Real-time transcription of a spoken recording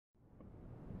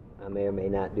I may or may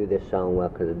not do this song well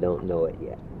because I don't know it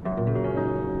yet.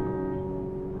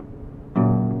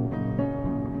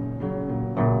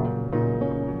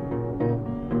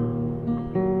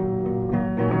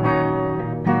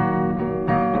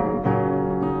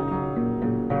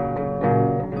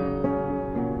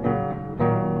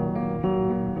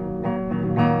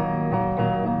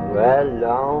 Well, a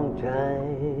long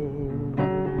time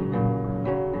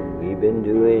we've been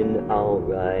doing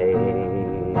alright.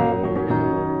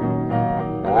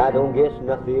 I don't guess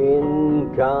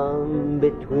nothing come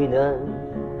between us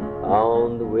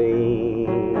on the way.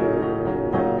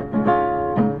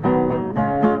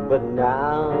 But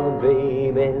now,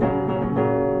 baby,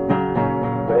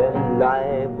 when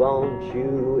life wants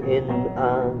you in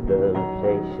other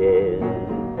places,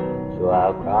 so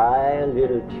I'll cry a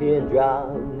little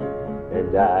teardrop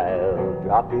and I'll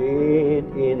drop it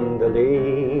in the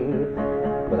lake.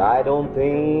 But I don't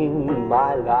think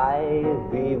my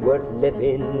life be worth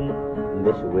living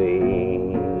this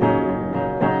way.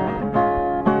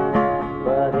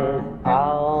 But it's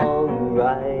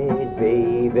alright,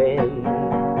 baby,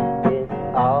 it's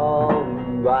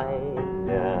alright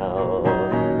now.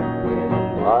 When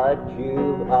what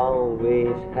you've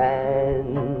always had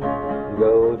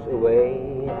goes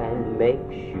away and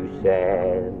makes you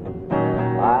sad,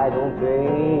 I don't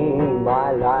think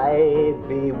my life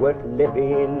be worth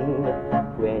living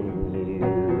when you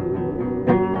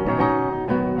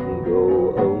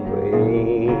go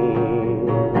away.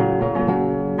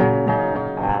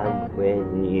 And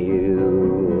when you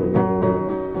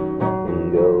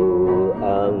go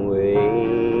away.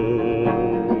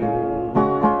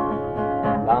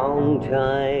 Long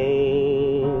time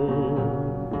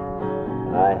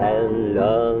I had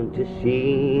loved to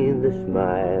see the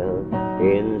smile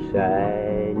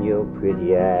inside your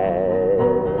pretty eyes.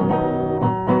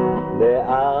 They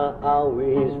are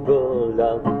always full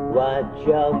of what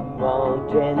you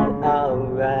want and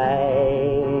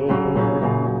alright.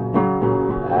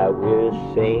 I will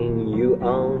send you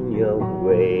on your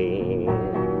way.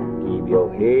 Keep your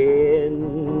head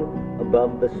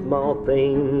above the small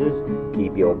things.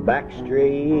 Keep your back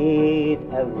straight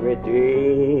every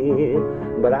day.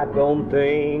 But I don't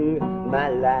think my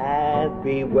life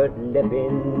be worth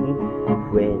living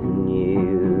when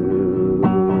you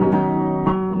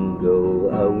go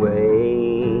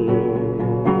away.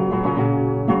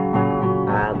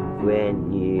 And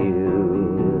when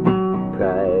you,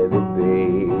 private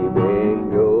baby,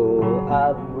 go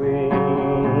away.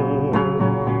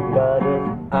 But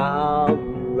it's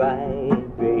alright,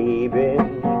 baby,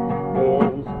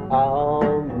 it's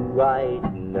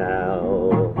alright now.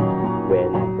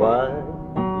 When what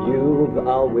you've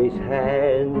always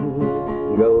had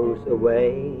goes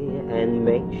away and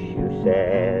makes you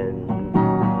sad,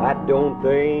 I don't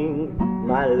think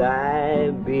my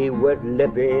life be worth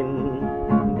living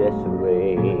this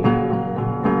way.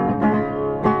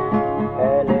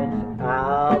 And it's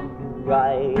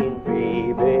alright,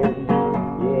 baby,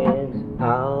 it's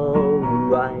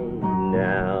alright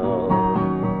now.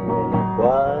 When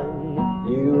what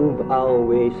you've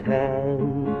always had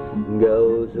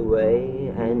goes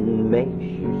away and makes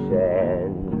you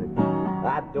sad,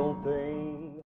 I don't think